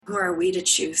who are we to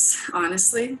choose?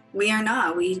 Honestly, we are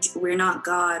not. We're not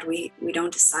God. We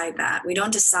don't decide that. We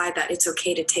don't decide that it's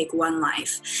okay to take one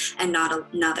life and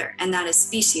not another, and that is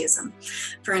speciesism.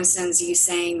 For instance, you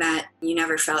saying that you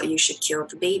never felt you should kill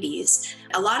the babies.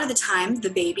 A lot of the time, the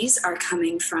babies are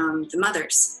coming from the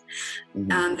mothers.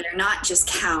 They're not just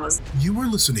cows. You are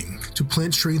listening to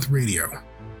Plant Strength Radio.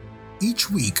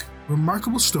 Each week,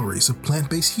 remarkable stories of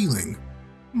plant-based healing,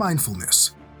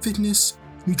 mindfulness, fitness,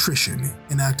 nutrition,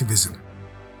 and activism,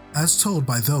 as told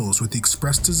by those with the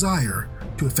expressed desire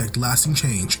to effect lasting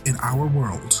change in our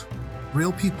world.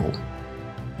 Real people,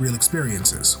 real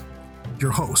experiences. Your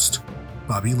host,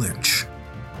 Bobby Lynch.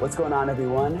 What's going on,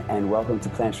 everyone, and welcome to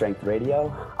Plant Strength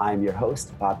Radio. I'm your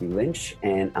host, Bobby Lynch,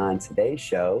 and on today's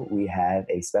show, we have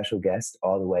a special guest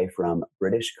all the way from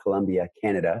British Columbia,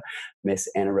 Canada, Miss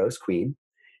Anna Rose Queen.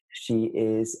 She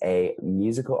is a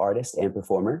musical artist and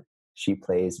performer. She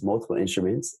plays multiple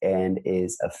instruments and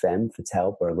is a femme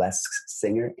fatale burlesque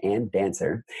singer and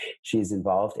dancer. She is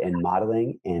involved in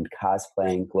modeling and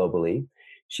cosplaying globally.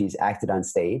 She's acted on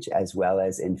stage as well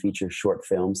as in feature short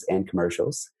films and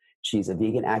commercials. She's a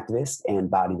vegan activist and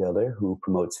bodybuilder who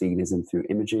promotes veganism through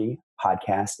imagery,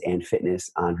 podcast, and fitness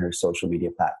on her social media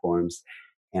platforms.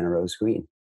 Anna Rose Queen,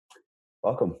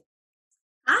 welcome.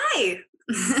 Hi.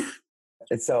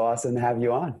 It's so awesome to have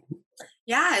you on.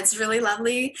 Yeah, it's really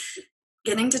lovely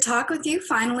getting to talk with you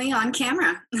finally on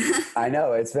camera. I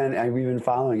know we've been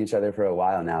following each other for a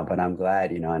while now, but I'm glad,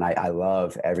 and I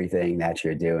love everything that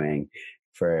you're doing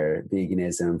for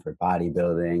veganism, for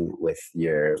bodybuilding, with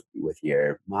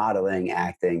your modeling,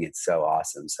 acting. It's so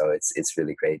awesome. So it's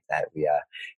really great that we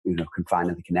can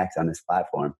finally connect on this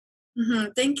platform. Mm-hmm.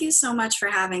 Thank you so much for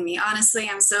having me. Honestly,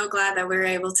 I'm so glad that we were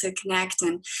able to connect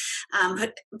and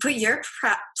put your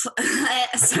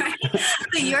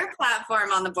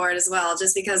platform on the board as well,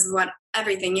 just because of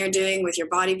everything you're doing with your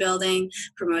bodybuilding,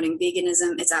 promoting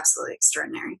veganism. It's absolutely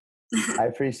extraordinary. I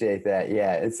appreciate that.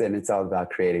 Yeah, it's all about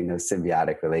creating those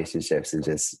symbiotic relationships and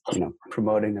just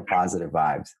promoting the positive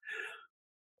vibes.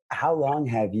 How long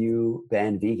have you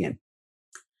been vegan?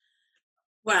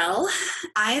 Well,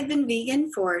 I have been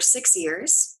vegan for 6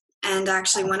 years. And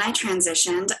actually, when I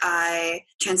transitioned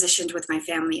with my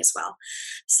family as well.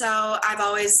 So I've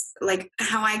always,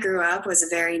 how I grew up was a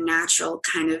very natural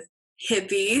kind of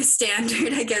hippie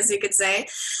standard, I guess you could say.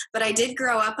 But I did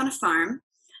grow up on a farm.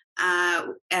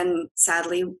 And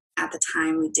sadly, at the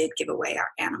time, we did give away our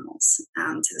animals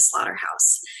to the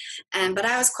slaughterhouse. But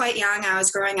I was quite young. I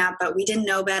was growing up, but we didn't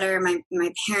know better. My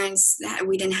parents,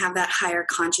 we didn't have that higher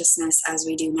consciousness as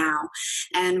we do now.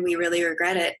 And we really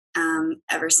regret it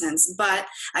ever since. But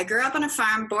I grew up on a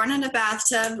farm, born in a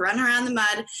bathtub, run around the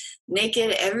mud,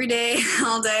 naked every day,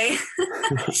 all day.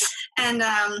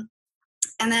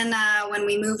 And then when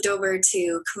we moved over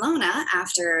to Kelowna,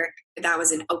 after that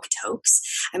was in Okotoks,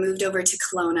 I moved over to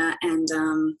Kelowna and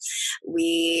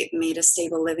we made a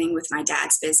stable living with my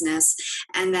dad's business.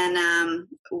 And then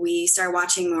we started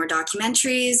watching more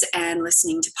documentaries and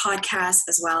listening to podcasts,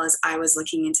 as well as I was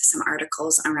looking into some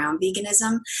articles around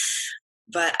veganism.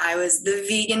 But I was the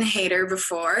vegan hater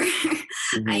before.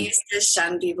 Mm-hmm. I used to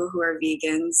shun people who are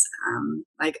vegans,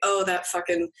 that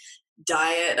fucking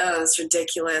diet, it's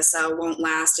ridiculous, won't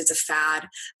last, it's a fad,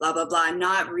 blah blah blah,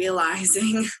 not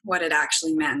realizing what it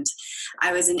actually meant.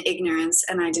 I was in ignorance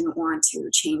and I didn't want to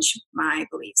change my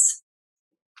beliefs.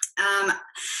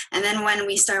 And then when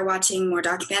we started watching more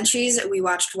documentaries, we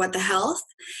watched What the Health,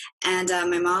 and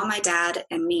my mom, my dad,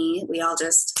 and me, we all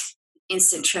just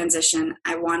instant transition.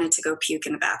 I wanted to go puke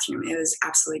in the bathroom. It was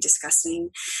absolutely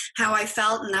disgusting how I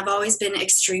felt, and I've always been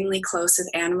extremely close with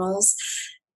animals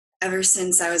ever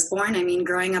since I was born. I mean,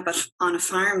 growing up on a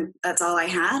farm, that's all I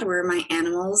had were my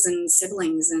animals and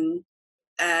siblings. And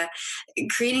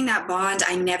creating that bond,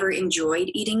 I never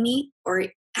enjoyed eating meat or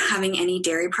having any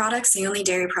dairy products. The only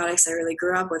dairy products I really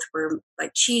grew up with were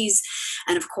like cheese.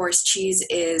 And of course, cheese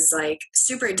is like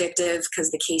super addictive because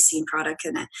the casein product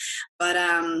in it. But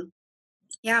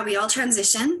yeah, we all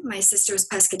transitioned. My sister was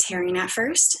pescatarian at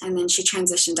first, and then she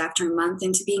transitioned after a month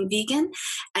into being vegan.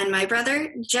 And my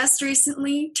brother just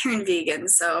recently turned vegan.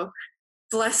 So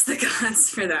bless the gods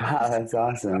for that. Wow, that's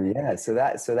awesome. Yeah. So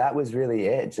that was really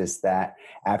it. Just that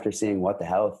after seeing What the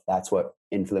Health, that's what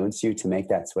influenced you to make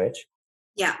that switch?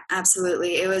 Yeah,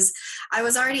 absolutely. I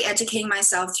was already educating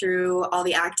myself through all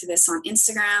the activists on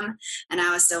Instagram, and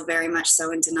I was still very much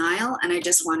so in denial. And I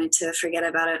just wanted to forget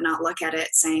about it, not look at it,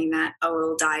 saying that,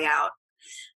 it'll die out.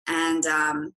 And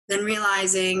then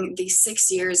realizing these 6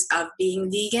 years of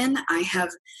being vegan, I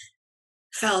have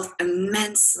felt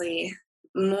immensely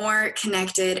more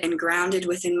connected and grounded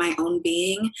within my own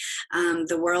being,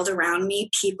 the world around me,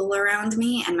 people around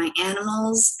me, and my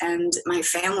animals and my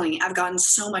family. I've gotten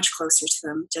so much closer to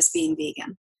them just being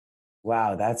vegan.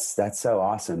 Wow, that's so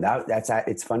awesome.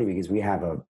 It's funny because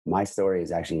my story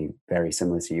is actually very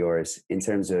similar to yours in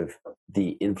terms of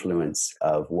the influence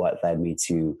of what led me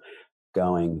to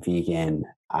going vegan.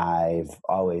 I've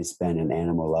always been an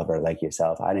animal lover like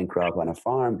yourself. I didn't grow up on a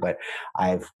farm, but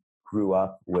I've grew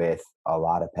up with a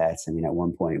lot of pets. I mean, at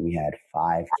one point we had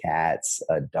 5 cats,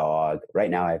 a dog. Right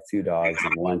now I have 2 dogs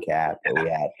and 1 cat. But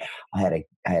I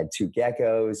had 2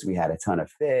 geckos. We had a ton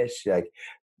of fish. Like,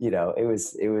 it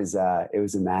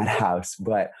was a madhouse.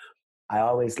 But I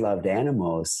always loved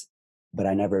animals, but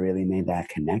I never really made that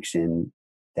connection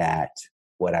that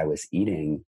what I was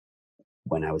eating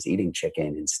when I was eating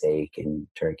chicken and steak and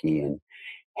turkey and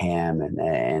ham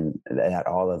and that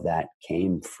all of that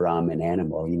came from an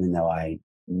animal, even though I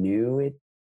knew it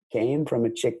came from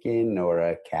a chicken or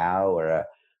a cow or a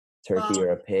turkey Well, or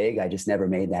a pig. I just never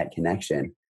made that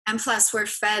connection. and plus, we're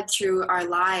fed through our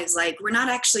lives. Like, we're not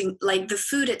actually, like, the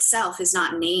food itself is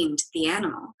not named the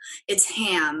animal. It's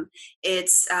ham,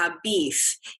 it's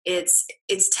beef, it's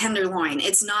tenderloin.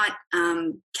 It's not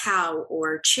cow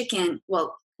or chicken.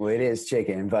 Well, it is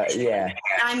chicken, but yeah.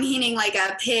 I'm meaning like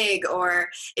a pig, or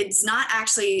it's not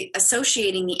actually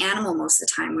associating the animal most of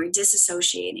the time. We're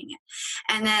disassociating it.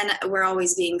 And then we're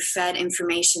always being fed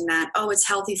information that, oh, it's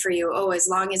healthy for you. Oh, as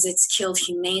long as it's killed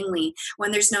humanely,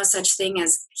 when there's no such thing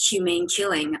as humane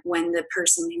killing, when the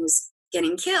person who's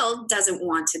getting killed doesn't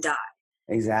want to die.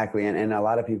 Exactly. And a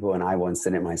lot of people, and I once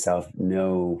didn't myself,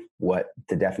 know what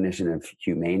the definition of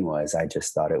humane was. I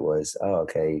just thought it was, oh,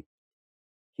 okay,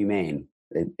 humane.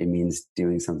 It means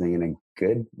doing something in a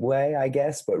good way, I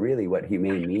guess. But really what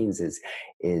humane means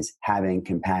is having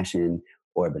compassion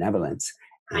or benevolence.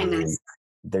 Kindness.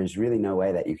 And there's really no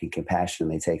way that you can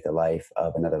compassionately take the life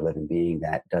of another living being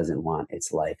that doesn't want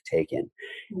its life taken.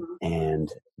 Mm-hmm.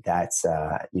 And that's,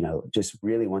 just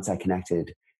really once I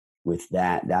connected with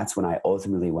that, that's when I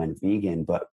ultimately went vegan.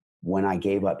 But when I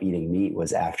gave up eating meat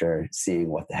was after seeing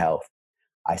What the Health.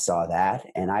 I saw that,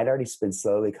 and I'd already been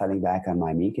slowly cutting back on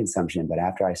my meat consumption. But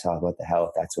after I saw What the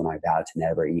Health, that's when I vowed to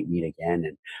never eat meat again.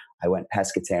 And I went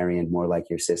pescatarian, more like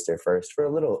your sister, first for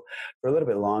a little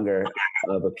bit longer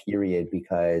of a period,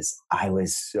 because I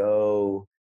was so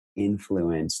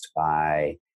influenced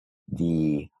by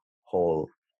the whole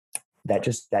that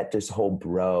whole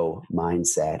bro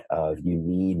mindset of you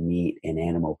need meat and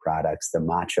animal products, the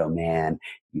macho man,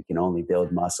 you can only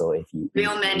build muscle if you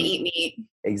real men eat meat.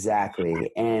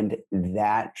 Exactly. And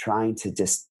that, trying to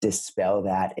just dispel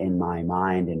that in my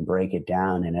mind and break it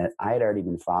down. And I had already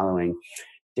been following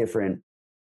different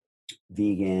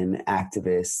vegan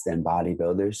activists and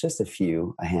bodybuilders, just a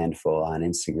handful on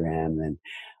Instagram, and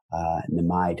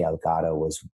Nimai Delgado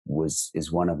is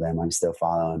one of them. I'm still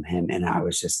following him, and I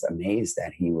was just amazed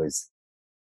that he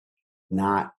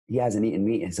hasn't eaten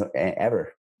meat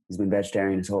ever. He's been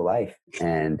vegetarian his whole life,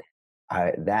 and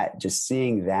just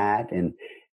seeing that and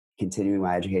continuing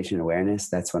my education and awareness,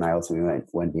 that's when I ultimately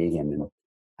went vegan, and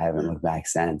I haven't looked back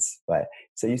since. But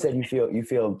so you said you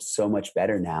feel so much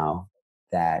better now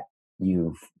that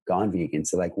you've gone vegan.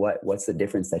 So like what's the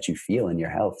difference that you feel in your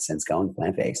health since going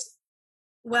plant-based?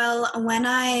 Well, when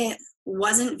I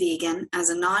wasn't vegan, as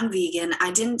a non-vegan,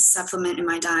 I didn't supplement in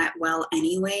my diet well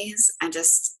anyways.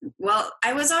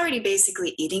 I was already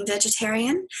basically eating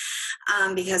vegetarian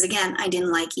because, again, I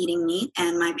didn't like eating meat,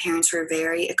 and my parents were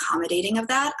very accommodating of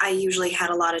that. I usually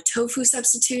had a lot of tofu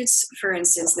substitutes, for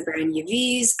instance, the brand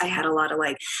UVs. I had a lot of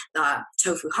the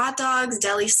tofu hot dogs,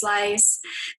 deli slice,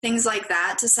 things like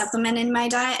that to supplement in my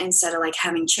diet instead of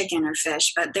having chicken or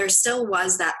fish. But there still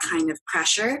was that kind of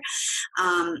pressure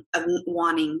of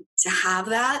wanting to have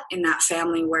that in that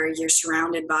family where you're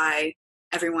surrounded by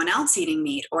everyone else eating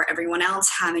meat or everyone else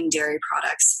having dairy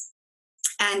products.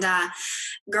 And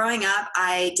growing up,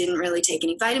 I didn't really take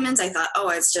any vitamins. I thought, oh,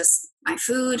 it's just my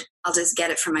food. I'll just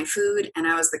get it from my food. And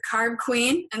I was the carb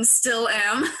queen and still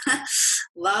am.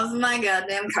 Love my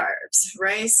goddamn carbs.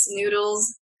 Rice,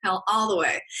 noodles, hell, all the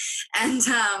way. And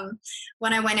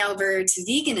when I went over to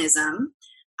veganism,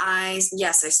 I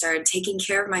started taking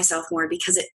care of myself more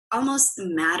because it almost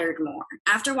mattered more.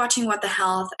 After watching What the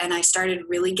Health, and I started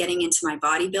really getting into my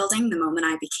bodybuilding the moment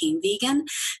I became vegan,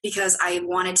 because I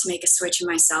wanted to make a switch in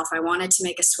myself. I wanted to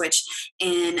make a switch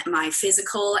in my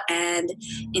physical and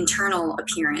internal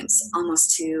appearance,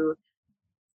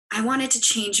 I wanted to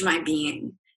change my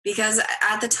being. Because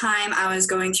at the time I was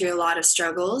going through a lot of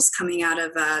struggles coming out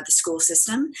of the school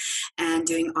system and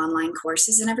doing online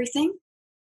courses and everything.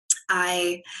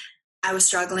 I was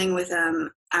struggling with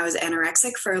I was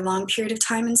anorexic for a long period of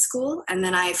time in school, and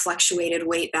then I fluctuated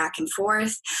weight back and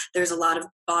forth. There's a lot of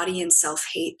body and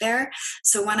self-hate there.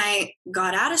 So when I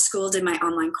got out of school, did my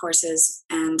online courses,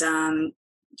 and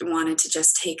wanted to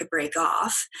just take a break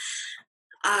off,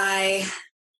 I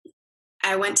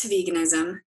went to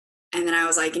veganism. And then I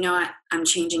was like, you know what? I'm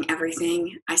changing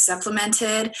everything. I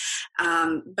supplemented.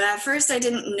 But at first I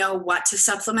didn't know what to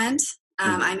supplement.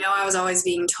 I know I was always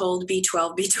being told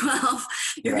B12, B12,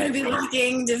 you're going to be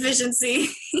lacking deficiency,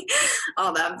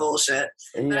 all that bullshit.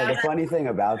 The funny thing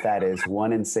about that is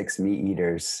 1 in 6 meat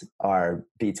eaters are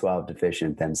B12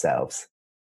 deficient themselves.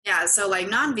 Yeah, so like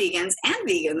non-vegans and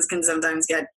vegans can sometimes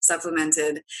get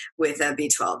supplemented with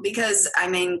B12 because, I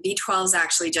mean, B12 is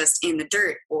actually just in the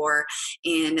dirt or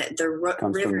in the river.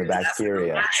 Comes from the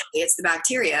bacteria. It's the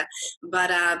bacteria,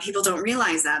 but people don't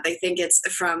realize that. They think it's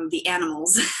from the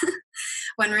animals,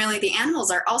 when really the animals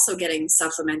are also getting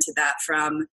supplemented that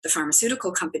from the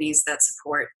pharmaceutical companies that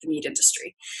support the meat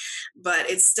industry. But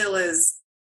it still is.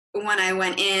 When I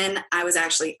went in, I was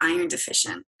actually iron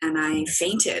deficient and I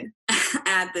fainted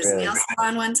at this nail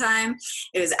salon one time.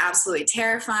 It was absolutely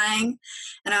terrifying.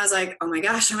 And I was like, oh my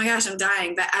gosh, I'm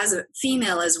dying. But as a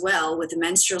female as well with the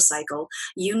menstrual cycle,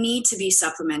 you need to be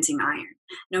supplementing iron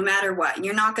no matter what.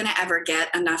 You're not going to ever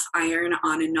get enough iron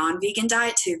on a non-vegan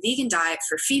diet to a vegan diet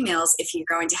for females if you're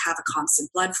going to have a constant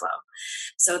blood flow.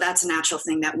 So that's a natural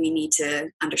thing that we need to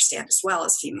understand as well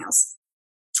as females.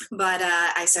 But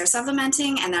I started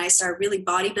supplementing, and then I started really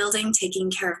bodybuilding, taking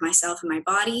care of myself and my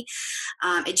body.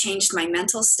 It changed my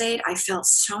mental state. I felt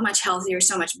so much healthier,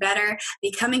 so much better.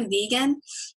 Becoming vegan,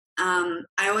 I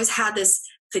always had this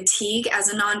fatigue as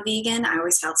a non-vegan. I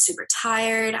always felt super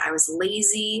tired. I was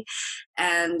lazy.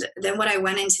 And then when I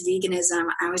went into veganism,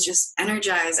 I was just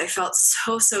energized. I felt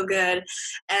so good.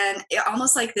 And it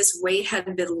almost like this weight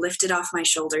had been lifted off my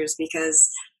shoulders because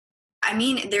I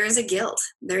mean, there is a guilt.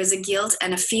 There is a guilt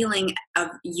and a feeling of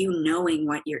you knowing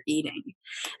what you're eating.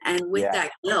 And with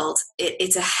that guilt,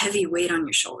 it's a heavy weight on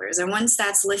your shoulders. And once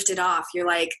that's lifted off, you're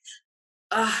like,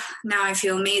 oh, now I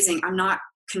feel amazing. I'm not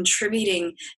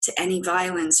contributing to any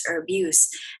violence or abuse.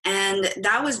 And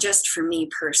that was just for me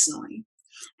personally.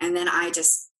 And then I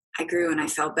grew and I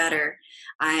felt better.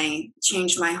 I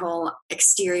changed my whole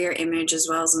exterior image as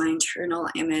well as my internal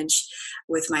image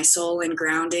with my soul and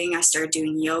grounding. I started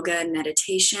doing yoga and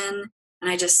meditation, and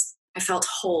I felt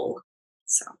whole.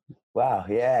 So. Wow.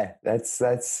 Yeah. That's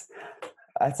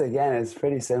again, it's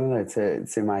pretty similar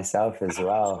to myself as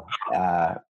well.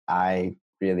 I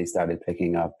really started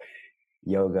picking up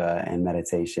yoga and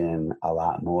meditation a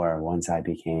lot more once I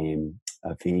became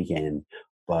a vegan,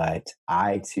 but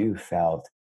I too felt,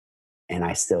 and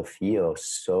I still feel,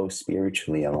 so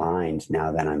spiritually aligned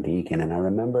now that I'm vegan. And I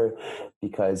remember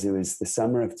because it was the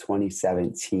summer of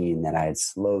 2017 that I had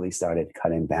slowly started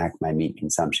cutting back my meat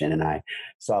consumption. And I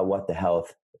saw What the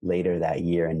Health later that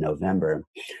year in November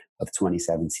of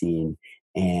 2017.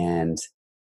 And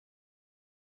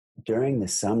during the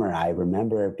summer, I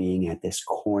remember being at this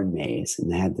corn maze, and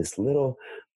they had this little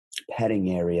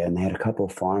petting area, and they had a couple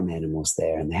of farm animals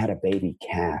there, and they had a baby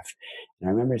calf. And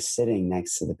I remember sitting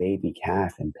next to the baby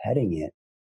calf and petting it.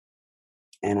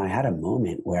 And I had a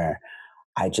moment where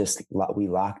we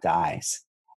locked eyes,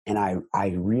 and I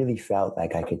really felt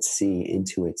like I could see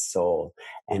into its soul.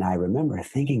 And I remember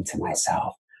thinking to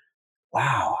myself,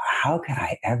 wow, how could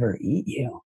I ever eat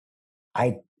you?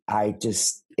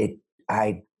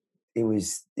 It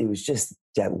was just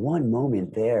that one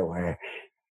moment there where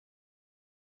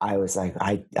I was like,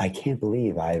 I can't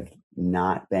believe I've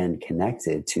not been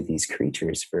connected to these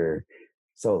creatures for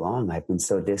so long. I've been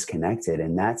so disconnected.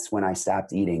 And that's when I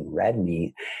stopped eating red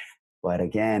meat. But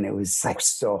again, it was like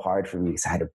so hard for me because I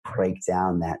had to break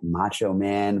down that macho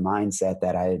man mindset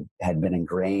that I had been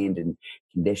ingrained and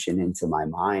conditioned into my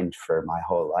mind for my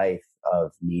whole life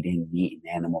of needing meat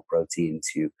and animal protein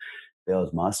to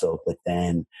build muscle. But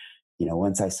then,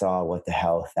 once I saw What the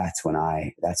Health, that's when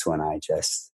I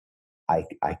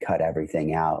cut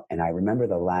everything out. And I remember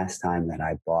the last time that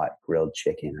I bought grilled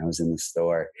chicken, I was in the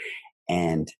store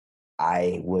and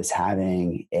I was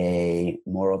having a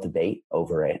moral debate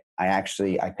over it. I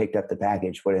picked up the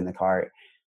package, put it in the cart,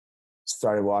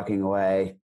 started walking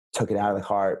away, took it out of the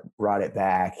cart, brought it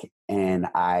back, and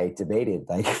I debated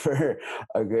for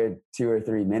a good 2 or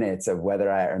 3 minutes of whether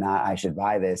or not I should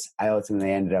buy this. I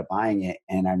ultimately ended up buying it,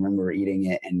 and I remember eating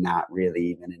it and not really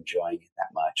even enjoying it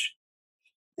that much.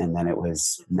 And then it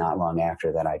was not long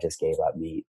after that I just gave up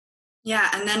meat. Yeah,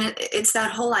 and then it's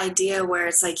that whole idea where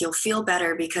it's like you'll feel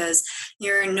better because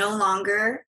you're no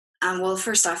longer,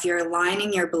 first off, you're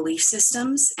aligning your belief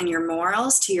systems and your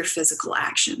morals to your physical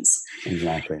actions.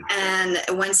 Exactly. And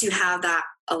once you have that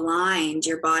aligned,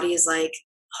 your body is like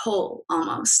whole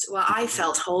almost. Well, I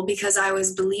felt whole because I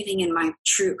was believing in my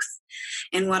truth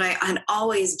and what I had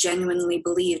always genuinely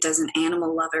believed as an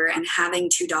animal lover, and having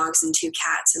 2 dogs and 2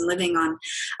 cats and living on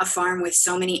a farm with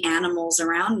so many animals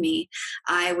around me.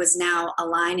 I was now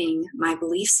aligning my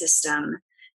belief system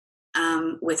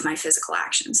with my physical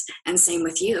actions. And same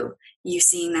with you. You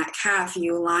seeing that calf,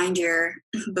 you aligned your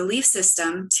belief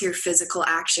system to your physical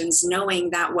actions,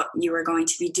 knowing that what you were going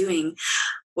to be doing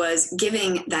was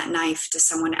giving that knife to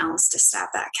someone else to stab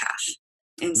that calf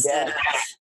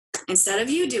instead of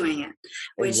you doing it,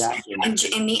 which Exactly.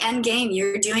 in the end game,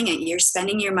 you're doing it. You're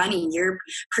spending your money. You're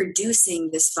producing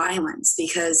this violence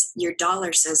because your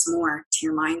dollar says more to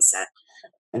your mindset.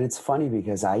 And it's funny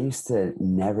because I used to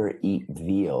never eat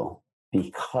veal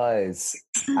because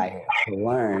I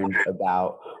learned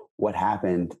about what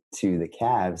happened to the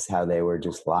calves, how they were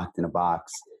just locked in a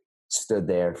box, stood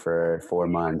there for 4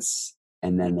 months,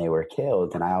 and then they were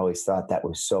killed. And I always thought that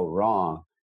was so wrong.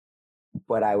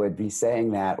 But I would be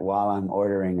saying that while I'm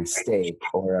ordering a steak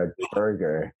or a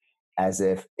burger, as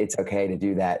if it's okay to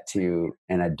do that to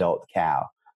an adult cow.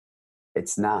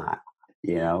 It's not.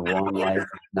 One life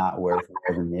is not worth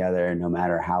more than the other, no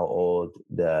matter how old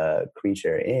the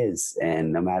creature is,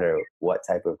 and no matter what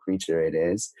type of creature it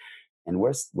is. And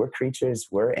we're creatures,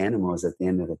 we're animals at the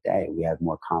end of the day. We have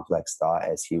more complex thought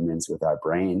as humans with our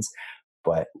brains,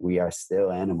 but we are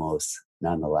still animals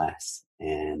nonetheless.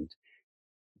 And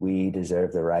we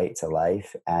deserve the right to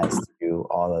life, as do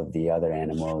all of the other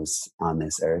animals on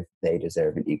this earth. They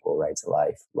deserve an equal right to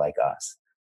life like us.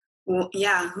 Well,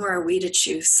 yeah, who are we to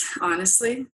choose?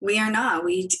 Honestly, we are not.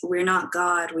 We're not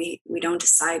God. We don't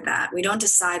decide that. We don't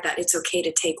decide that it's okay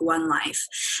to take one life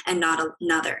and not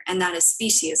another, and that is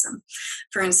speciesism.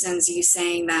 For instance, you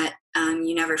saying that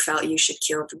you never felt you should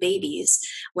kill the babies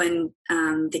when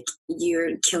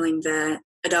you're killing the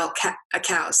adult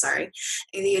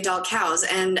the adult cows,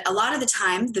 and a lot of the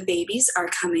time the babies are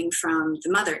coming from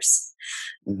the mothers.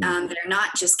 Mm-hmm. They're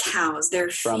not just cows.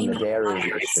 They're from the dairy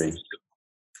industry.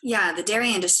 Yeah, the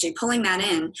dairy industry pulling that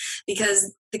in,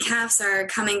 because the calves are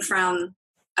coming from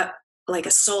a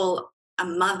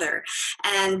mother.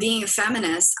 And being a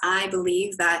feminist, I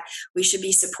believe that we should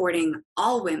be supporting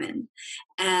all women,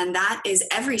 and that is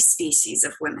every species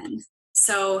of women.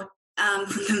 So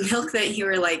the milk that you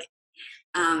were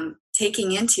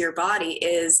taking into your body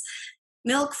is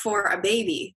milk for a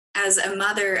baby, as a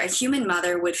mother, a human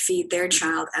mother would feed their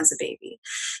child as a baby.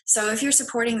 So if you're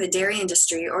supporting the dairy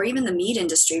industry or even the meat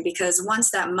industry, because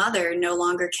once that mother no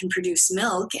longer can produce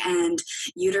milk and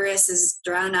uterus is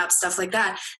drowned up, stuff like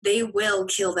that, they will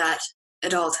kill that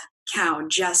adult cow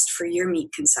just for your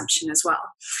meat consumption as well.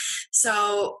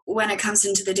 So when it comes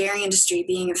into the dairy industry,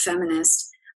 being a feminist,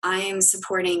 I am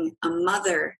supporting a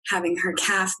mother having her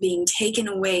calf being taken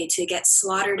away to get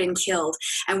slaughtered and killed,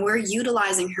 and we're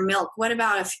utilizing her milk. What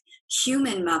about if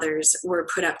human mothers were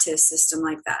put up to a system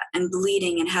like that and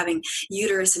bleeding and having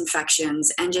uterus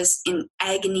infections and just in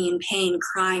agony and pain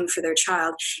crying for their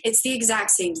child? It's the exact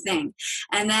same thing.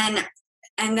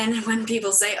 And then when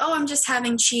people say, oh, I'm just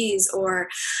having cheese, or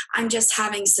I'm just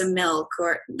having some milk,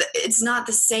 or it's not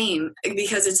the same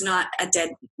because it's not a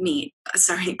dead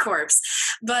corpse.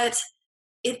 But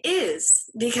it is,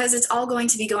 because it's all going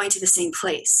to be going to the same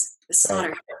place, the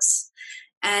slaughterhouse.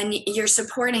 And you're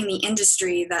supporting the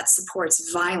industry that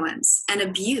supports violence and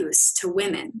abuse to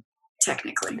women,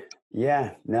 technically.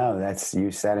 Yeah, no,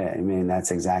 you said it. I mean, that's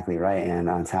exactly right. And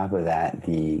on top of that,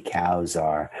 the cows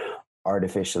are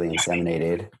artificially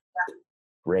inseminated,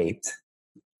 raped.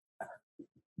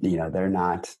 They're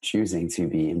not choosing to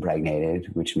be impregnated,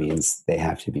 which means they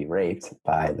have to be raped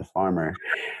by the farmer.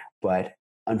 But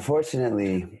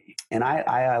unfortunately, and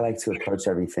I like to approach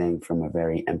everything from a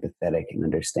very empathetic and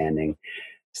understanding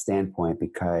standpoint,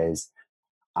 because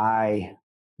I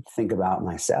think about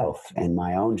myself and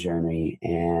my own journey,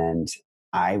 and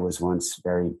I was once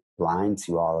very blind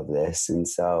to all of this. And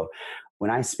so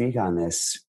when I speak on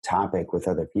this topic with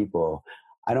other people,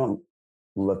 I don't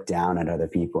look down at other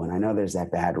people. And I know there's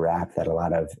that bad rap that a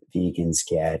lot of vegans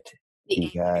get,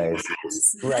 because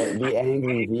right, the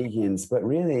angry vegans, but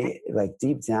really,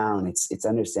 deep down, it's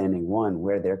understanding, one,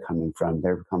 where they're coming from.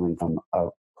 They're coming from a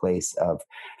place of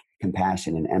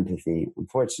compassion and empathy.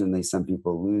 Unfortunately, some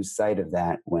people lose sight of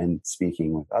that when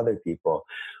speaking with other people.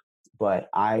 But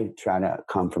I try to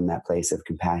come from that place of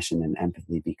compassion and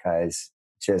empathy, because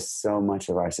just so much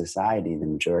of our society, the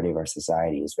majority of our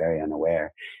society, is very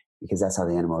unaware, because that's how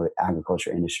the animal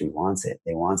agriculture industry wants it.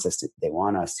 They want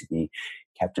us to be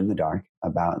kept in the dark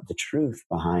about the truth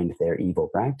behind their evil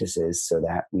practices so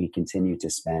that we continue to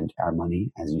spend our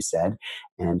money, as you said,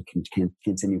 and can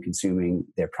continue consuming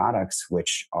their products,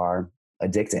 which are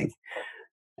addicting.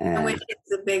 And which is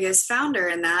the biggest founder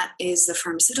in that is the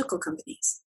pharmaceutical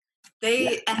companies.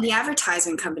 And the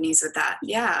advertising companies with that.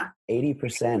 Yeah.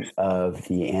 80% of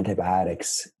the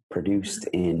antibiotics produced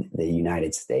in the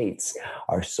United States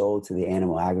are sold to the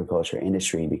animal agriculture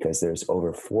industry because there's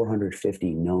over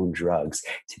 450 known drugs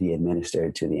to be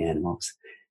administered to the animals.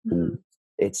 And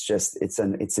it's the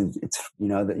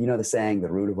saying,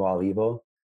 the root of all evil.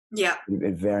 Yeah.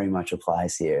 It very much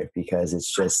applies here because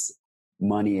it's just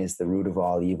money is the root of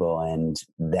all evil. And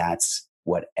that's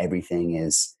what everything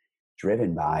is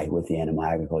driven by with the animal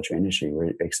agriculture industry.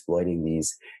 We're exploiting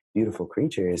these beautiful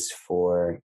creatures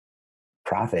for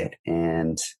profit,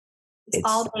 and it's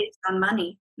all based on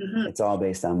money. It's all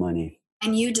based on money.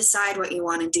 And you decide what you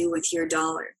want to do with your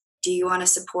dollar. Do you want to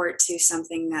support to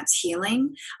something that's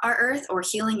healing our earth, or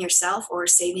healing yourself, or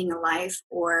saving a life,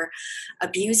 or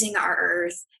abusing our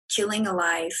earth, killing a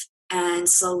life, and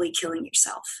slowly killing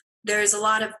yourself? There's a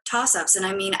lot of toss-ups. And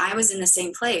I mean, I was in the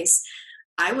same place.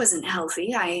 I wasn't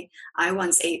healthy. I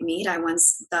once ate meat. I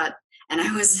once thought, and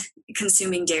I was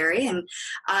consuming dairy, and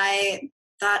I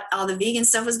thought all the vegan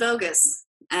stuff was bogus,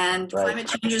 and climate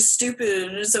change is stupid,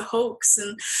 and it's a hoax,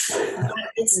 and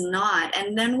it's not.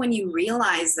 And then when you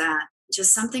realize that,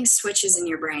 just something switches in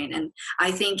your brain. And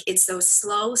I think it's those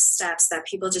slow steps that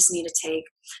people just need to take,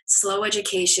 slow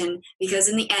education, because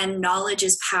in the end, knowledge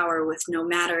is power with no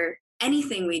matter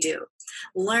anything we do.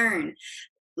 Learn.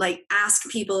 Like, ask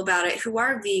people about it who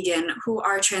are vegan, who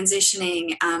are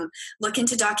transitioning, look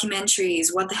into documentaries,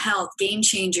 What the Health, Game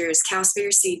Changers,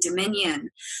 Cowspiracy, Dominion,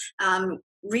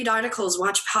 read articles,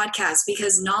 watch podcasts,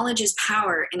 because knowledge is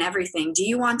power in everything. Do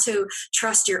you want to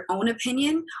trust your own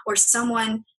opinion or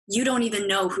someone you don't even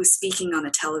know who's speaking on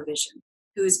the television,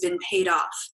 who's been paid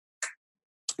off?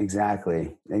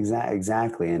 Exactly.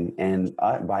 And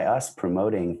by us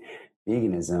promoting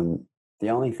veganism, the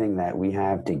only thing that we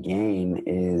have to gain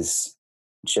is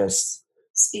just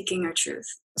speaking our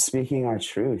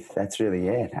truth. That's really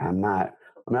it. I'm not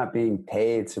being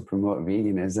paid to promote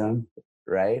veganism,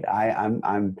 right?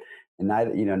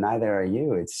 Neither are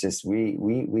you. It's just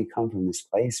we come from this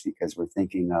place because we're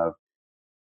thinking of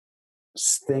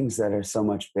things that are so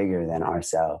much bigger than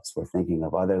ourselves. We're thinking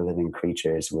of other living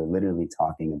creatures. We're literally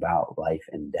talking about life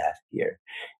and death here.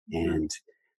 And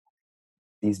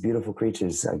these beautiful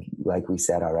creatures, like we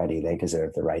said already, they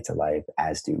deserve the right to life,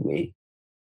 as do we.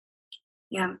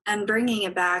 Yeah. And bringing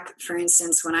it back, for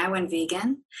instance, when I went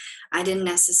vegan, I didn't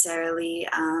necessarily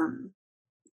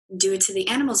do it to the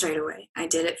animals right away. I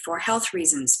did it for health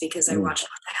reasons because I watched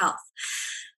the health.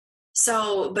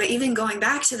 So, but even going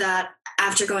back to that,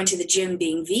 after going to the gym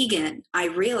being vegan, I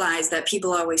realized that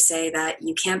people always say that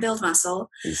you can't build muscle,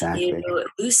 you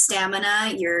lose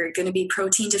stamina, you're going to be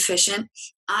protein deficient.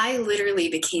 I literally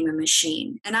became a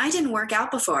machine, and I didn't work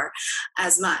out before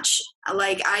as much.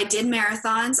 Like, I did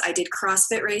marathons, I did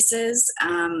CrossFit races,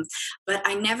 but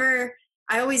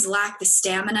I always lacked the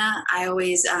stamina. I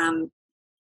always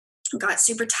got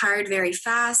super tired very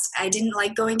fast. I didn't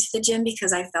like going to the gym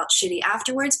because I felt shitty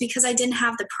afterwards, because I didn't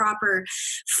have the proper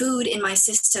food in my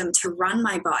system to run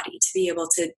my body to be able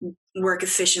to work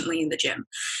efficiently in the gym.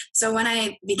 So when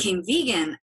I became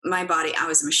vegan, my body, I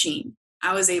was a machine.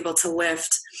 I was able to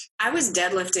lift. I was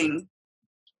deadlifting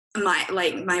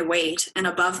my weight and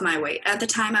above my weight. At the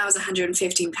time I was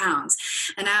 115 pounds,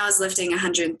 and I was lifting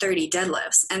 130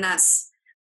 deadlifts. And that's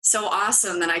so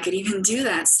awesome that I could even do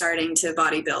that starting to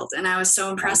bodybuild. And I was so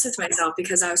impressed with myself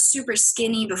because I was super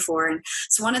skinny before. And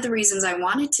so one of the reasons I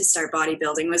wanted to start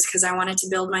bodybuilding was because I wanted to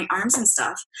build my arms and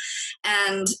stuff.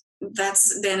 And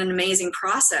that's been an amazing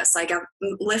process. Like, I've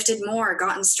lifted more,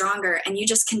 gotten stronger, and you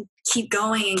just can keep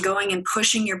going and going and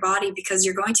pushing your body because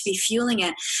you're going to be fueling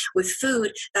it with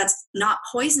food that's not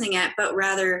poisoning it, but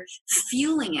rather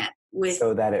fueling it with,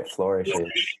 so that it flourishes.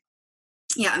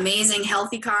 Yeah, amazing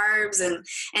healthy carbs and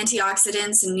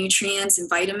antioxidants and nutrients and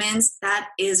vitamins. That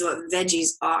is what veggies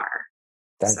are.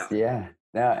 Yeah.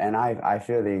 No, and I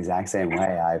feel the exact same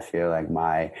way. I feel like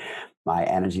my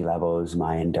energy levels,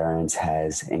 my endurance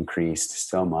has increased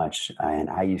so much. And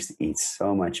I used to eat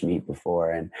so much meat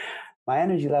before, and my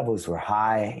energy levels were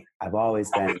high. I've always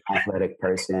been an athletic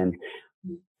person,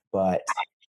 but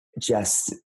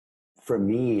just for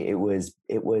me, it was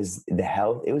the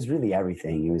health. It was really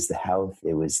everything. It was the health.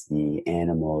 It was the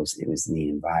animals. It was the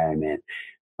environment.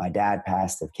 My dad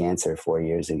passed of cancer 4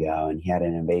 years ago, and he had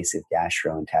an invasive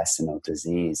gastrointestinal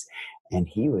disease. And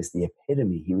he was the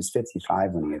epitome. He was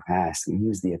 55 when he passed, and he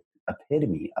was the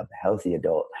epitome of a healthy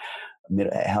adult.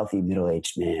 a healthy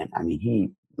middle-aged man. I mean,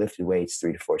 he lifted weights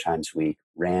 3 to 4 times a week,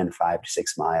 ran 5 to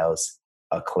 6 miles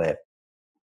a clip,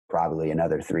 probably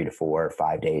another 3 to 4 or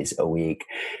 5 days a week.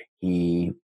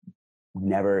 He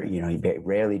never, he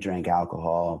rarely drank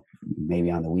alcohol,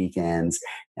 maybe on the weekends,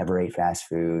 never ate fast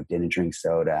food, didn't drink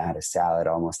soda, had a salad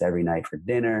almost every night for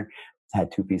dinner,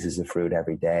 had 2 pieces of fruit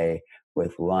every day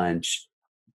with lunch,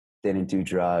 didn't do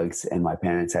drugs, and my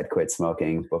parents had quit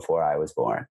smoking before I was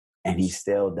born. And he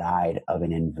still died of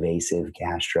an invasive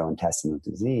gastrointestinal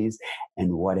disease,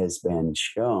 and what has been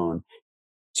shown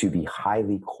to be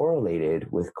highly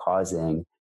correlated with causing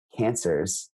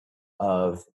cancers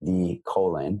of the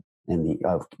colon and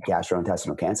of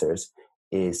gastrointestinal cancers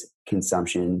is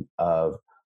consumption of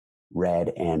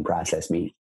red and processed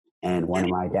meat. And one of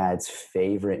my dad's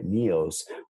favorite meals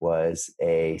was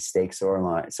a steak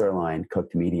sirloin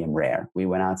cooked medium rare. We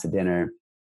went out to dinner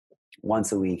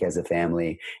once a week as a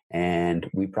family, and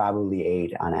we probably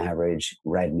ate on average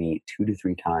red meat 2 to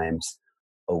 3 times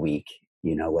a week,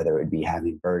 whether it would be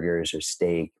having burgers or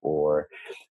steak or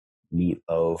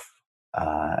meatloaf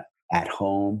at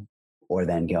home, or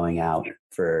then going out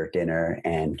for dinner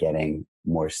and getting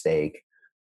more steak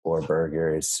or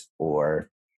burgers or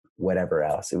whatever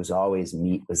else. It was always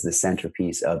meat was the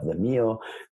centerpiece of the meal,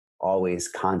 always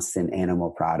constant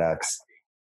animal products.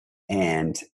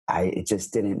 And it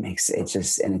didn't make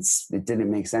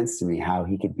sense to me how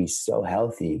he could be so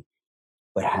healthy,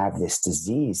 but have this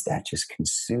disease that just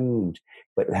consumed,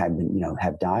 but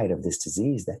have died of this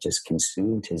disease that just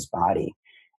consumed his body.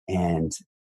 And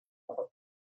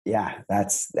yeah,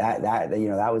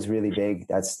 that was really big.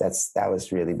 That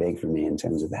was really big for me in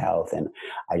terms of the health. And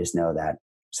I just know that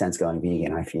since going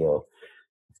vegan, I feel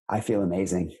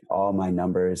amazing. All my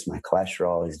numbers, my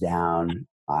cholesterol is down.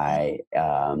 My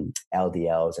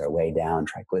LDLs are way down.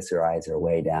 Triglycerides are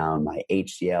way down. My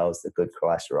HDLs, the good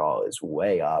cholesterol, is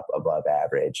way up above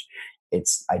average.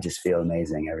 I just feel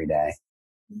amazing every day.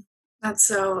 That's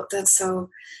so,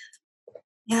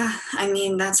 yeah, I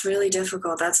mean, that's really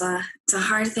difficult. It's a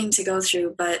hard thing to go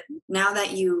through, but now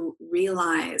that you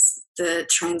realize the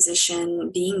transition,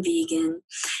 being vegan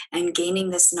and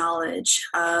gaining this knowledge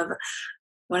of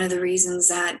one of the reasons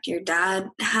that your dad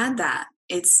had that,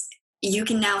 you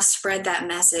can now spread that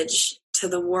message to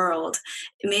the world.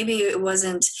 Maybe it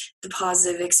wasn't the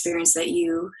positive experience that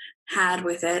you had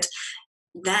with it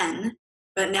then,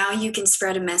 but now you can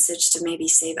spread a message to maybe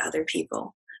save other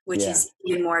people, which is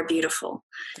even more beautiful.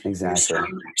 Exactly. You're a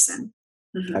strong person.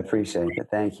 Mm-hmm. I appreciate it.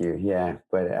 Thank you. Yeah,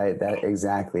 but that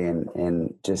exactly,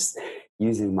 and just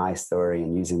using my story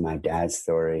and using my dad's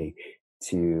story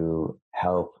to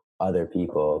help other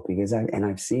people, because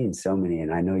I've seen so many,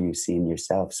 and I know you've seen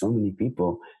yourself, so many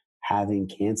people having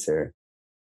cancer,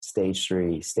 stage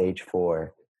 3, stage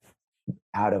 4,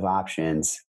 out of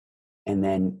options, and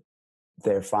then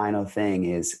their final thing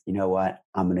is, you know what,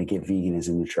 I'm going to give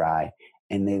veganism a try.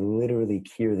 And they literally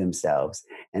cure themselves,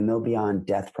 and they'll be on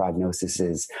death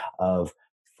prognoses of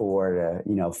 4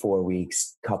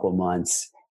 weeks, couple months,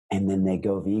 and then they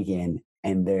go vegan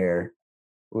and they're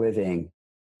living,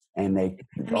 and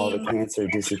all the cancer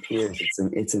disappears.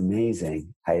 It's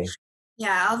amazing.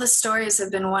 Yeah, all the stories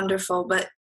have been wonderful, but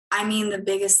I mean, the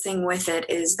biggest thing with it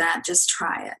is that just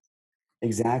try it.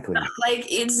 Exactly. Like,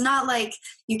 it's not like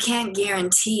you can't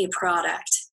guarantee a product,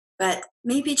 but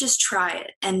maybe just try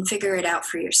it and figure it out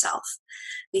for yourself,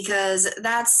 because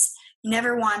you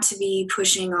never want to be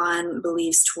pushing on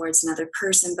beliefs towards another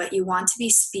person, but you want to be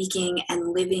speaking and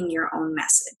living your own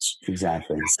message.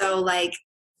 Exactly. So, like,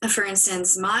 for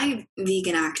instance, my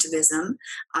vegan activism,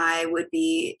 I would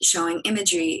be showing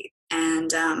imagery and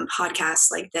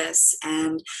podcasts like this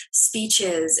and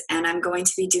speeches, and I'm going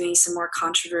to be doing some more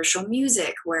controversial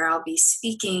music where I'll be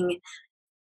speaking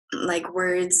like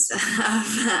words of,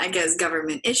 I guess,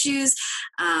 government issues,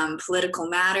 political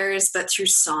matters, but through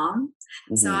song.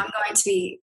 Mm-hmm. So I'm going to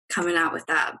be coming out with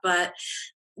that. But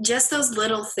just those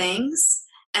little things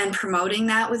and promoting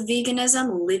that with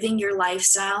veganism, living your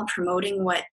lifestyle, promoting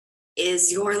what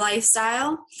is your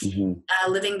lifestyle, mm-hmm.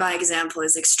 Living by example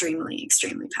is extremely,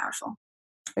 extremely powerful.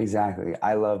 Exactly.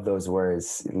 I love those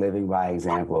words, living by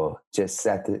example. Just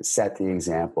set the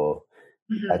example.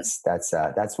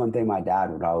 Mm-hmm. That's one thing my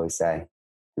dad would always say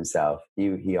himself.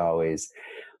 He always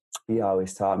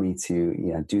taught me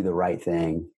to do the right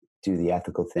thing, do the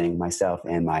ethical thing. Myself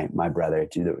and my brother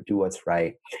do what's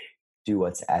right, do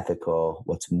what's ethical,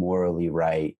 what's morally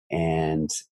right. And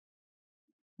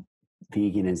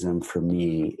veganism for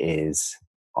me is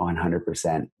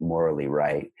 100% morally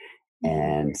right,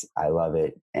 and I love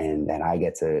it. And that I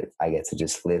get to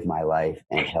just live my life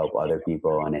and help other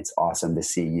people. And it's awesome to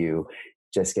see you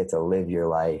just get to live your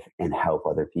life and help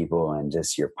other people, and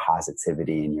just your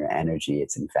positivity and your energy.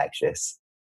 It's infectious.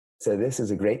 So this is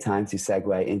a great time to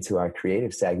segue into our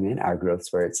creative segment, our growth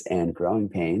spurts and growing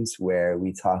pains, where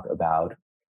we talk about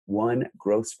one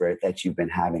growth spurt that you've been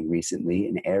having recently,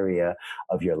 an area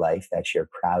of your life that you're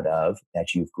proud of,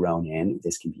 that you've grown in.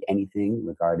 This can be anything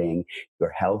regarding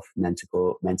your health,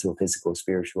 mental, physical,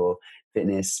 spiritual,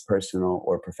 fitness, personal,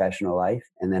 or professional life.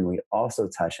 And then we also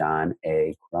touch on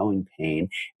a growing pain,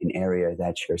 an area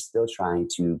that you're still trying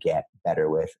to get better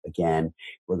with, again,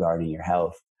 regarding your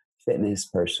health, fitness,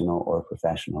 personal, or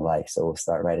professional life. So we'll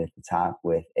start right at the top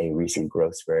with a recent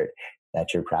growth spurt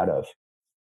that you're proud of.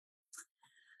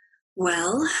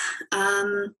 Well,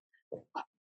 I'm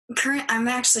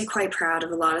actually quite proud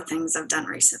of a lot of things I've done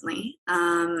recently.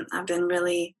 I've been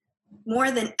really,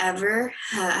 more than ever,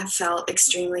 I've felt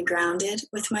extremely grounded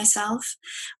with myself,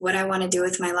 what I want to do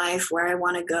with my life, where I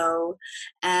want to go.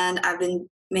 And I've been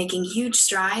making huge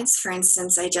strides. For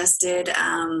instance, I just did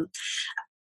a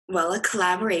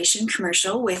collaboration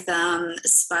commercial with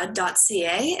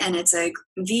spud.ca, and it's a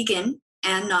vegan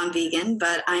and non-vegan,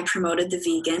 but I promoted the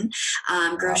vegan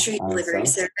grocery delivery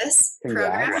service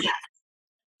program.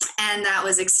 And that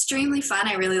was extremely fun.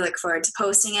 I really look forward to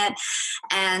posting it.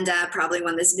 And probably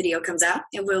when this video comes out,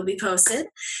 it will be posted.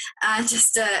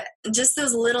 Just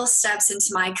those little steps into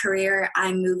my career.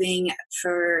 I'm moving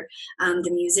for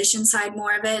the musician side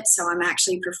more of it. So I'm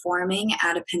actually performing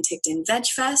at a Penticton Veg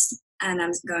Fest. And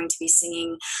I'm going to be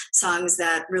singing songs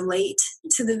that relate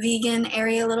to the vegan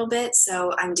area a little bit.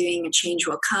 So I'm doing A Change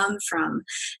Will Come from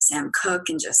Sam Cooke,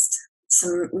 and just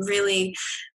some really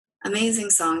amazing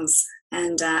songs.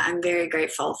 And I'm very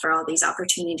grateful for all these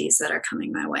opportunities that are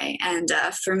coming my way. And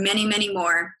for many, many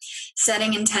more,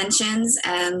 setting intentions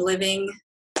and living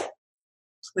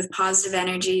with positive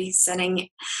energy, sending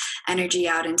energy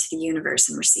out into the universe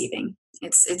and receiving.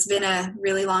 It's been a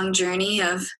really long journey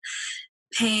of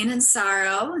pain and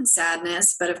sorrow and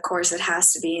sadness, but of course it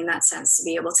has to be in that sense to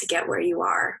be able to get where you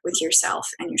are with yourself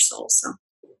and your soul. So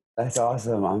that's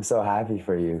awesome. I'm so happy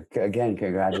for you. Again,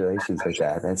 congratulations with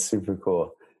that. That's super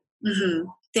cool. Mm-hmm.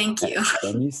 Thank you.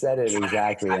 And you said it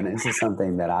exactly. And this is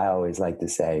something that I always like to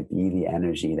say: be the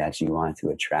energy that you want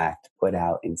to attract, put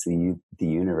out into the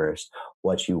universe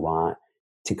what you want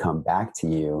to come back to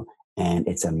you. And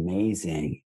it's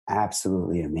amazing,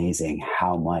 absolutely amazing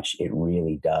how much it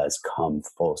really does come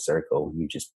full circle when you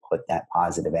just put that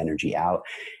positive energy out.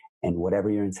 And whatever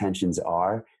your intentions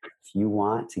are, if you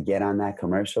want to get on that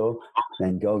commercial,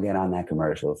 then go get on that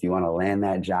commercial. If you want to land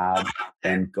that job,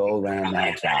 then go land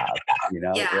that job.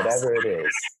 Whatever it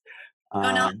is. No,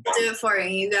 I'll do it for you.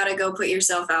 You got to go put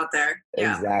yourself out there.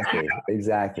 Yeah.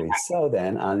 Exactly. So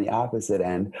then on the opposite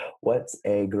end, what's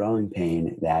a growing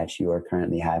pain that you are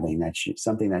currently having,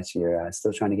 something that you're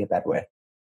still trying to get better with?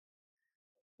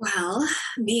 Well,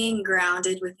 being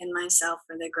grounded within myself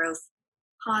for the growth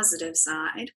positive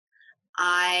side,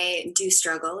 I do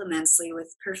struggle immensely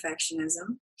with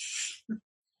perfectionism.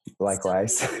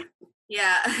 Likewise.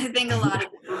 Yeah, I think a lot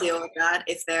of people deal with that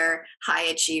if they're high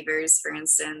achievers, for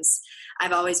instance.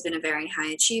 I've always been a very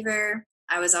high achiever.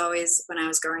 I was always, when I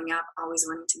was growing up, always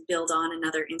wanting to build on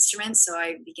another instrument. So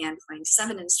I began playing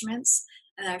 7 instruments,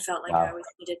 and I felt like I always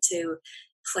needed to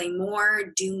play more,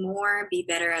 do more, be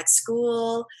better at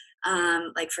school.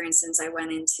 Like, for instance, I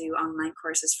went into online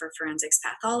courses for forensics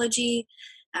pathology,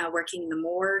 working in the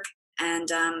morgue.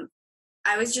 And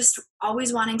I was just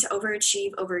always wanting to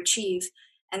overachieve.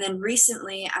 And then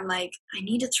recently I'm like, I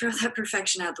need to throw that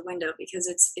perfection out the window, because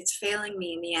it's failing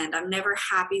me in the end. I'm never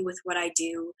happy with what I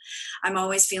do. I'm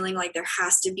always feeling like there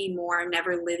has to be more. I'm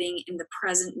never living in the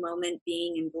present moment,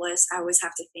 being in bliss. I always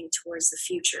have to think towards the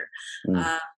future.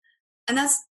 And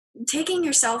that's taking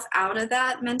yourself out of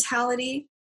that mentality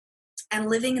and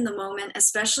living in the moment,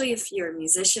 especially if you're a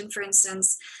musician, for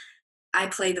instance. I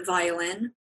play the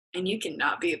violin, and you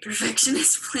cannot be a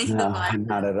perfectionist playing the violin.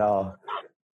 Not at all.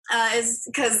 Is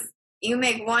because you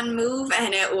make one move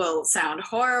and it will sound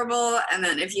horrible, and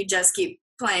then if you just keep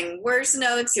playing worse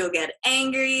notes, you'll get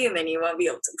angry, and then you won't be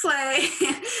able to play.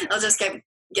 It'll just keep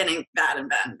getting bad and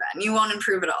bad and bad, and you won't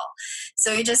improve at all.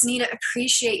 So you just need to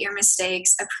appreciate your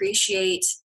mistakes, appreciate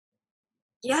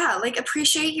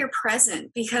your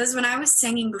present. Because when I was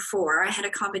singing before, I had a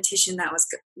competition that was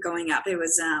going up. It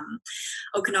was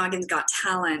Okanagan's Got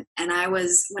Talent, and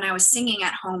when I was singing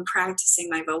at home, practicing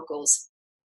my vocals,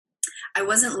 I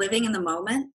wasn't living in the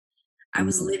moment. I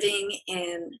was living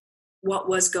in what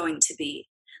was going to be.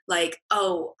 Like,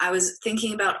 I was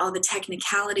thinking about all the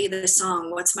technicality of the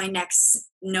song. What's my next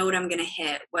note I'm going to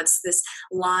hit? What's this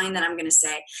line that I'm going to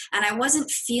say? And I wasn't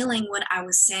feeling what I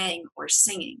was saying or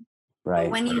singing. Right.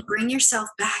 But when you bring yourself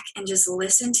back and just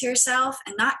listen to yourself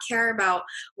and not care about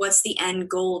what's the end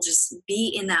goal, just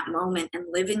be in that moment and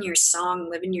live in your song,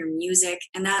 live in your music.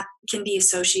 And that can be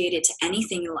associated to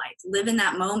anything in life. Live in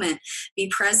that moment, be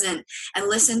present, and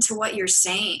listen to what you're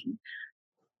saying.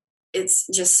 It's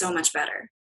just so much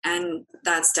better. And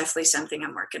that's definitely something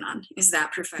I'm working on, is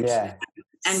that perfection. Yeah.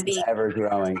 And it's ever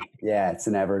growing. Yeah, it's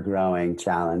an ever growing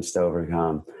challenge to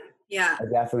overcome. Yeah. I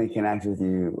definitely connect with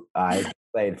you. I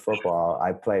played football.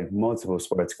 I played multiple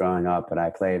sports growing up, but I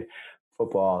played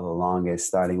football the longest,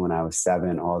 starting when I was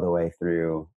 7 all the way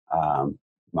through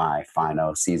my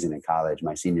final season in college,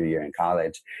 my senior year in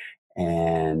college.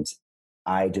 And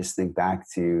I just think back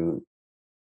to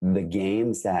the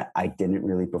games that I didn't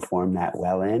really perform that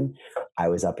well in. I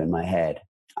was up in my head.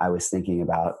 I was thinking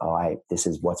about, this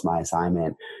is what's my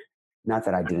assignment. Not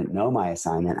that I didn't know my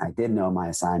assignment. I did know my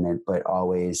assignment, but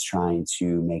always trying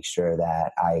to make sure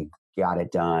that I got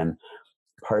it done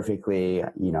perfectly.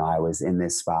 I was in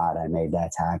this spot. I made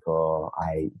that tackle.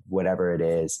 Whatever it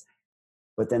is.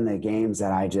 But then the games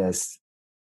that I just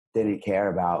didn't care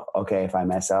about, okay, if I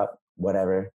mess up,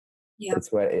 whatever. Yeah.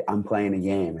 I'm playing a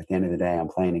game. At the end of the day, I'm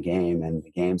playing a game. And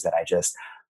the games that I just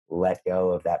let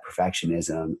go of that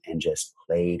perfectionism and just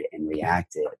played and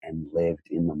reacted and lived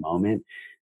in the moment,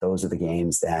 those are the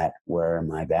games that were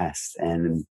my best.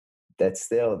 And that's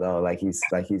still, though, like you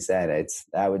said,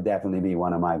 that would definitely be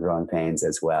one of my growing pains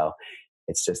as well.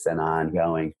 It's just an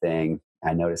ongoing thing.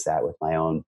 I notice that with my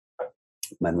own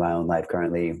life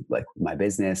currently, like my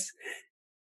business,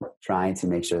 trying to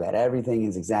make sure that everything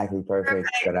is exactly perfect.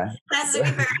 That's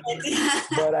super perfect.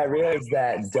 But I realize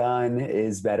that done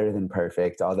is better than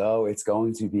perfect, although it's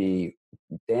going to be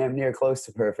damn near close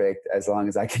to perfect as long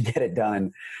as I can get it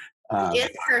done.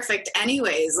 It's perfect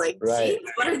anyways. Like, right.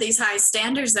 Geez, what are these high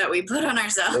standards that we put on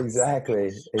ourselves?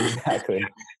 Exactly.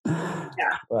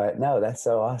 Yeah. But no, that's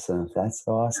so awesome. That's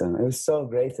so awesome. It was so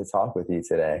great to talk with you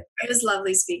today. It was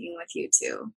lovely speaking with you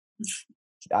too.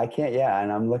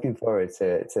 And I'm looking forward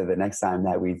to the next time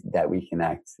that we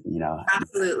connect,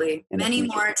 Absolutely. Many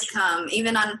more to come,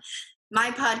 even on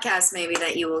my podcast, maybe,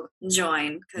 that you will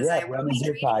join. Yeah, when is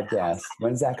your podcast?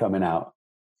 When's that coming out?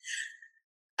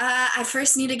 I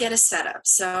first need to get a setup.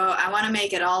 So I want to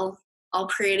make it all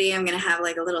pretty. I'm going to have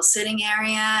like a little sitting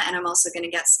area, and I'm also going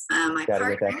to get my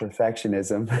partner. Gotta get that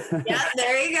perfectionism. Yeah,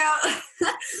 there you go.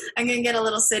 I'm going to get a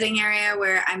little sitting area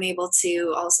where I'm able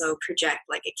to also project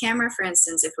like a camera. For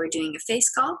instance, if we're doing a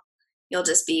face call, you'll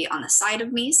just be on the side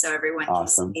of me, so everyone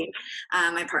awesome. can see.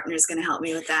 My partner is going to help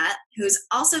me with that, who's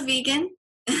also vegan.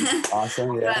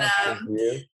 Awesome. Yeah.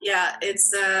 But, yeah,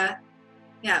 it's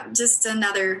just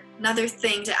another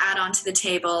thing to add onto the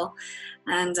table.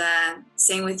 And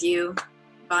same with you,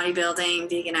 bodybuilding,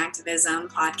 vegan activism,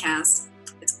 podcast.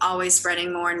 It's always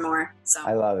spreading more and more. So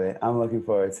I love it. I'm looking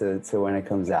forward to when it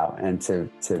comes out and to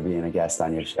being a guest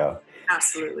on your show.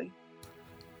 Absolutely.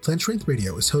 Plant Strength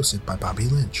Radio is hosted by Bobby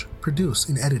Lynch, produced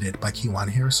and edited by Kiwan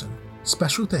Harrison.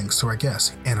 Special thanks to our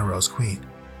guest, Anna Rose Queen.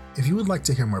 If you would like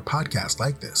to hear more podcasts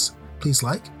like this, please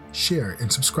like, share,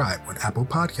 and subscribe on Apple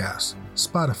Podcasts,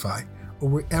 Spotify, or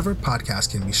wherever podcasts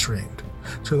can be streamed.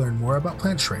 To learn more about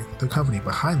Plant Strength, the company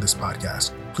behind this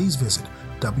podcast, please visit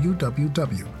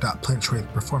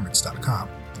www.plantstrengthperformance.com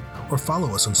or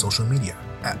follow us on social media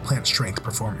at Plant Strength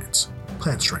Performance.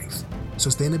 Plant Strength,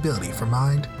 sustainability for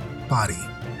mind, body,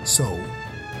 soul,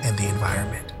 and the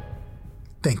environment.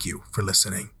 Thank you for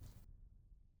listening.